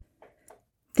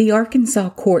The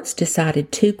Arkansas courts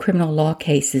decided 2 criminal law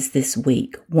cases this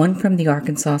week, one from the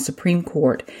Arkansas Supreme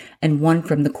Court and one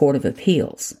from the Court of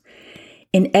Appeals.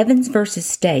 In Evans v.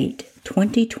 State,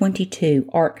 2022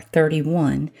 Arc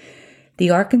 31, the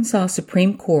Arkansas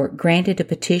Supreme Court granted a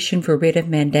petition for writ of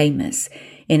mandamus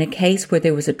in a case where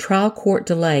there was a trial court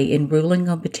delay in ruling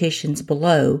on petitions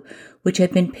below, which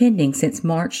had been pending since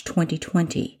March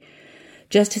 2020.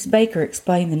 Justice Baker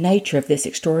explained the nature of this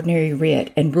extraordinary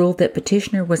writ and ruled that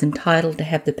petitioner was entitled to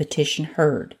have the petition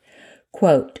heard.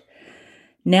 Quote,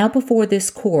 "Now before this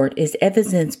court is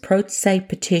Evans's pro se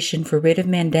petition for writ of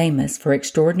mandamus for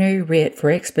extraordinary writ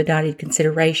for expedited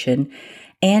consideration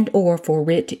and or for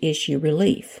writ to issue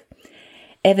relief.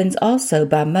 Evans also,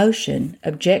 by motion,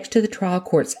 objects to the trial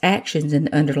court's actions in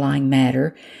the underlying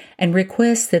matter and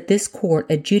requests that this court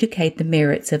adjudicate the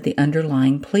merits of the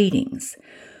underlying pleadings.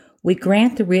 We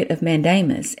grant the writ of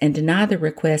mandamus and deny the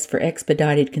request for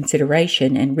expedited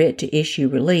consideration and writ to issue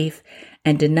relief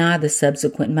and deny the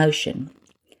subsequent motion.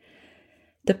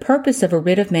 The purpose of a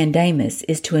writ of mandamus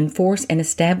is to enforce an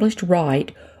established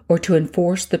right or to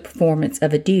enforce the performance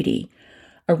of a duty.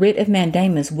 A writ of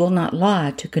mandamus will not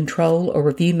lie to control or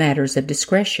review matters of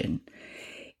discretion.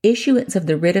 Issuance of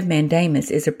the writ of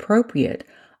mandamus is appropriate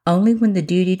only when the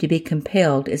duty to be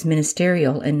compelled is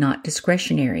ministerial and not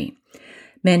discretionary.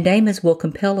 Mandamus will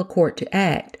compel a court to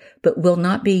act, but will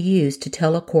not be used to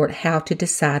tell a court how to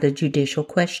decide a judicial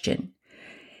question.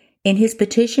 In his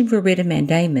petition for writ of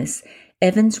mandamus,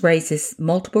 Evans raises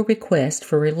multiple requests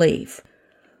for relief.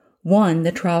 1.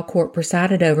 The trial court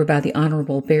presided over by the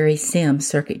Honorable Barry Sims,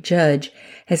 Circuit Judge,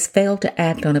 has failed to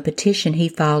act on a petition he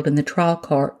filed in the trial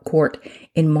court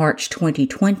in March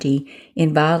 2020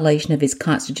 in violation of his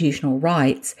constitutional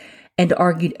rights and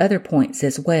argued other points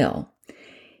as well.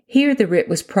 Here the writ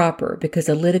was proper because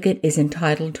a litigant is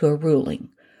entitled to a ruling.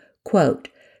 Quote,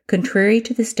 "Contrary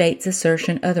to the state's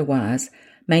assertion otherwise,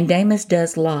 mandamus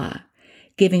does lie.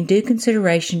 Giving due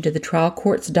consideration to the trial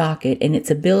court's docket and its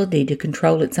ability to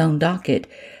control its own docket,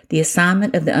 the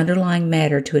assignment of the underlying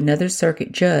matter to another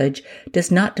circuit judge does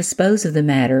not dispose of the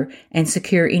matter and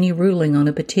secure any ruling on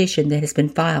a petition that has been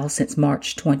filed since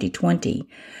March 2020.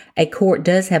 A court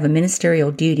does have a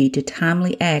ministerial duty to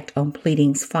timely act on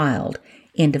pleadings filed."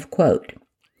 End of quote.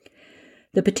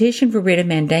 The petition for writ of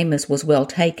mandamus was well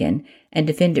taken, and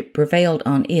defendant prevailed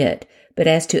on it, but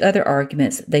as to other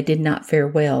arguments, they did not fare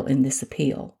well in this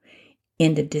appeal.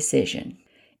 End of decision.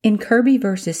 In Kirby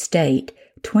v. State,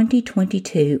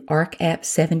 2022 Arc. App.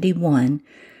 71,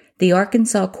 the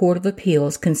Arkansas Court of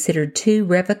Appeals considered 2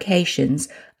 revocations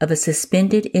of a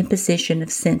suspended imposition of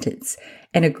sentence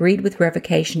and agreed with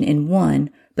revocation in one,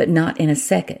 but not in a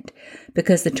second,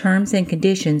 because the terms and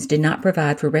conditions did not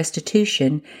provide for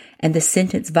restitution and the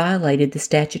sentence violated the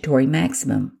statutory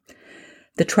maximum.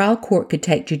 The trial court could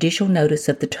take judicial notice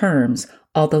of the terms,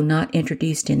 although not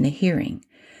introduced in the hearing.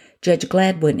 Judge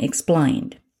Gladwin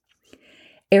explained,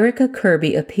 Erica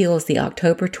Kirby appeals the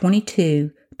October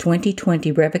 22,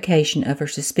 2020 revocation of her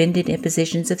suspended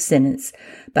impositions of sentence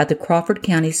by the Crawford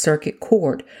County Circuit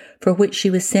Court, for which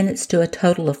she was sentenced to a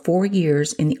total of 4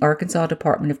 years in the Arkansas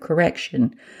Department of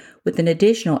Correction, with an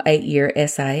additional 8-year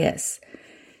SIS.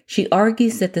 She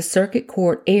argues that the Circuit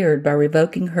Court erred by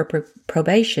revoking her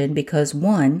probation because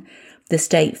 1. The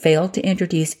state failed to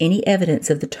introduce any evidence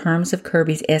of the terms of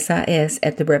Kirby's SIS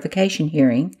at the revocation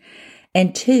hearing,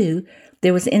 and 2.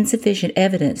 There was insufficient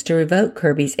evidence to revoke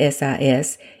Kirby's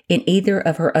SIS in either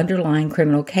of her underlying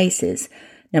criminal cases,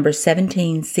 number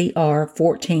 17 CR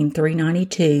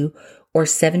 14392 or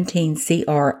 17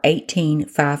 CR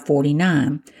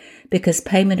 18549, because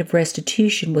payment of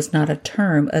restitution was not a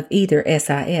term of either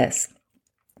SIS.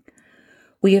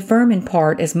 We affirm in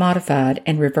part as modified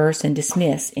and reverse and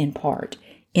dismiss in part.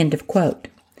 End of quote.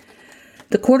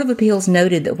 The Court of Appeals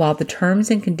noted that while the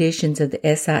terms and conditions of the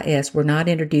SIS were not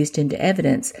introduced into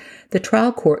evidence, the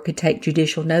trial court could take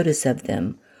judicial notice of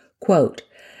them. Quote,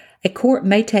 "A court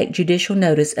may take judicial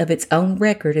notice of its own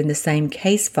record in the same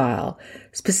case file,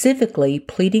 specifically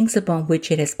pleadings upon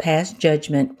which it has passed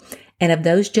judgment and of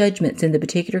those judgments in the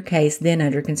particular case then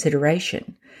under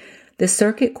consideration. The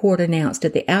Circuit Court announced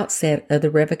at the outset of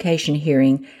the revocation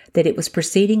hearing that it was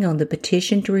proceeding on the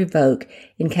petition to revoke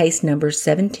in case numbers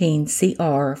 17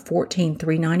 CR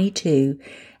 14392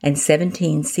 and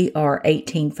 17 CR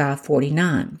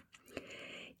 18549.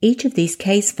 Each of these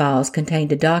case files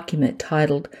contained a document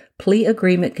titled Plea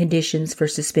Agreement Conditions for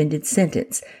Suspended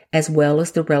Sentence, as well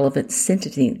as the relevant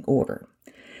sentencing order.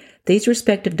 These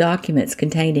respective documents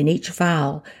contained in each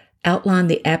file outline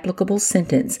the applicable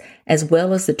sentence as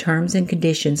well as the terms and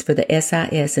conditions for the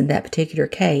SIS in that particular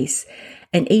case,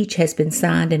 and each has been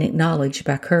signed and acknowledged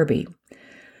by Kirby.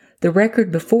 The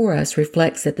record before us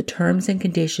reflects that the terms and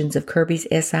conditions of Kirby's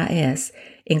SIS,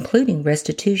 including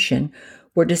restitution,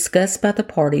 were discussed by the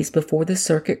parties before the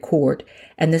circuit court,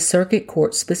 and the circuit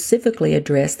court specifically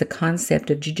addressed the concept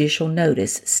of judicial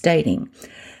notice, stating,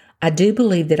 "I do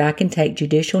believe that I can take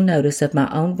judicial notice of my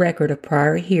own record of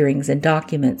prior hearings and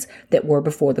documents that were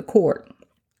before the court."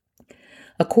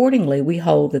 Accordingly, we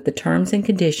hold that the terms and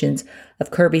conditions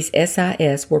of Kirby's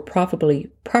SIS were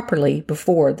properly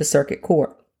before the circuit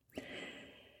court.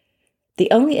 The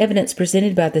only evidence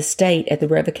presented by the state at the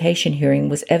revocation hearing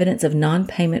was evidence of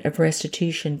non-payment of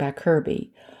restitution by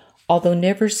Kirby. Although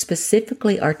never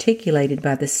specifically articulated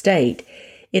by the state,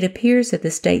 it appears that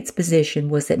the state's position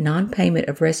was that non-payment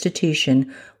of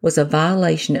restitution was a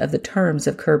violation of the terms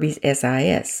of Kirby's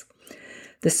SIS.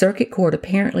 The circuit court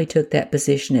apparently took that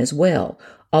position as well,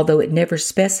 although it never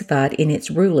specified in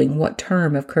its ruling what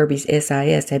term of Kirby's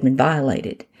SIS had been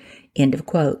violated. End of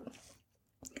quote.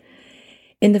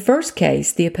 In the first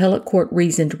case, the appellate court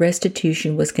reasoned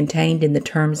restitution was contained in the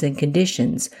terms and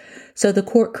conditions, so the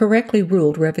court correctly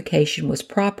ruled revocation was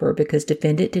proper because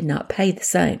defendant did not pay the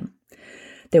same.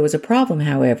 There was a problem,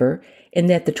 however, in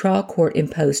that the trial court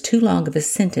imposed too long of a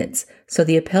sentence, so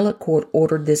the appellate court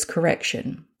ordered this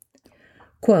correction.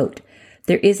 Quote,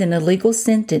 "There is an illegal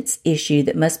sentence issue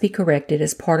that must be corrected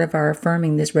as part of our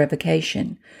affirming this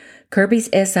revocation. Kirby's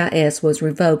SIS was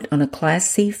revoked on a Class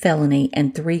C felony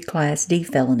and 3 Class D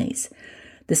felonies.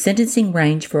 The sentencing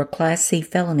range for a Class C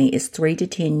felony is 3 to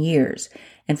 10 years,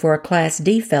 and for a Class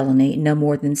D felony, no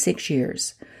more than 6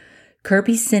 years.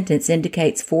 Kirby's sentence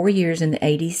indicates 4 years in the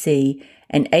ADC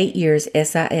and 8 years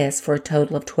SIS for a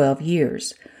total of 12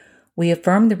 years. We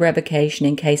affirm the revocation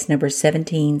in case number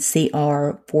 17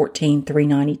 CR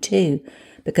 14392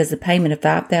 because the payment of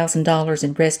 $5,000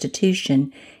 in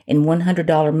restitution in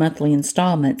 $100 monthly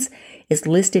installments is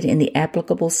listed in the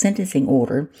applicable sentencing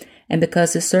order, and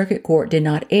because the circuit court did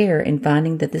not err in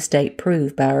finding that the state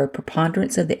proved by a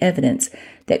preponderance of the evidence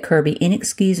that Kirby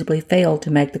inexcusably failed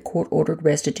to make the court-ordered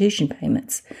restitution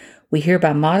payments. We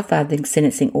hereby modify the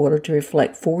sentencing order to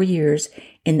reflect 4 years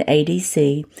in the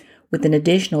ADC with an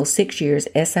additional 6 years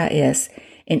SIS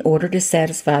in order to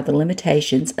satisfy the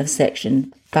limitations of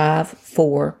Section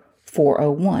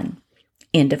 54401.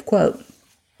 End of quote.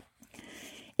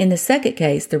 In the second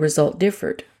case, the result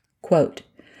differed. Quote,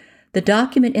 "The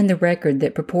document in the record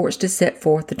that purports to set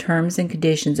forth the terms and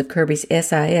conditions of Kirby's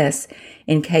SIS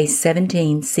in case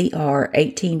 17 CR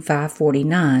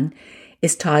 18549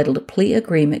 is titled Plea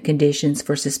Agreement Conditions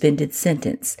for Suspended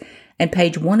Sentence, and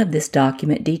page 1 of this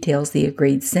document details the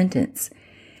agreed sentence.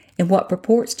 In what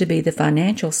purports to be the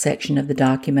financial section of the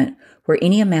document, where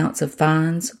any amounts of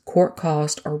fines, court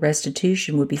cost, or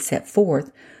restitution would be set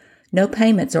forth, no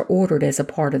payments are ordered as a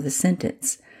part of the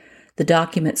sentence. The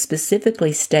document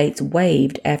specifically states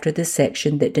waived after the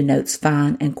section that denotes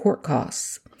fine and court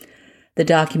costs. The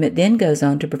document then goes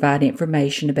on to provide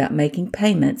information about making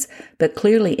payments, but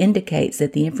clearly indicates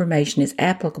that the information is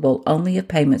applicable only if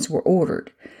payments were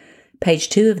ordered. Page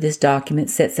 2 of this document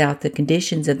sets out the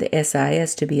conditions of the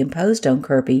SIS to be imposed on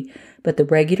Kirby, but the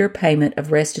regular payment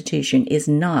of restitution is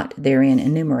not therein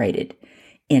enumerated."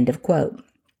 End of quote.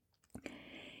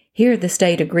 Here, the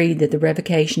state agreed that the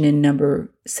revocation in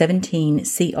number 17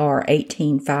 CR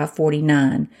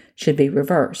 18549 should be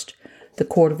reversed. The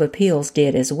Court of Appeals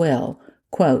did as well.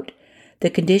 Quote,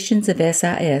 "The conditions of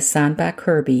SIS signed by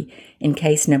Kirby in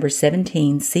case number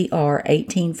 17 CR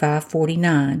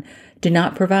 18549 do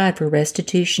not provide for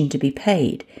restitution to be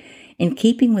paid. In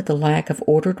keeping with the lack of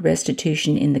ordered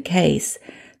restitution in the case,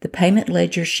 the payment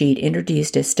ledger sheet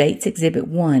introduced as State's Exhibit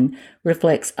 1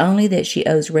 reflects only that she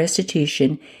owes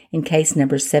restitution in case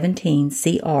number 17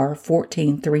 CR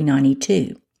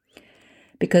 14392.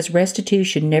 Because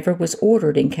restitution never was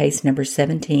ordered in case number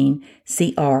 17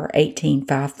 CR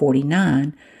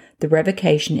 18549, the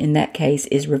revocation in that case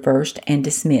is reversed and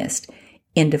dismissed."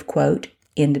 End of quote.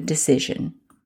 End of decision.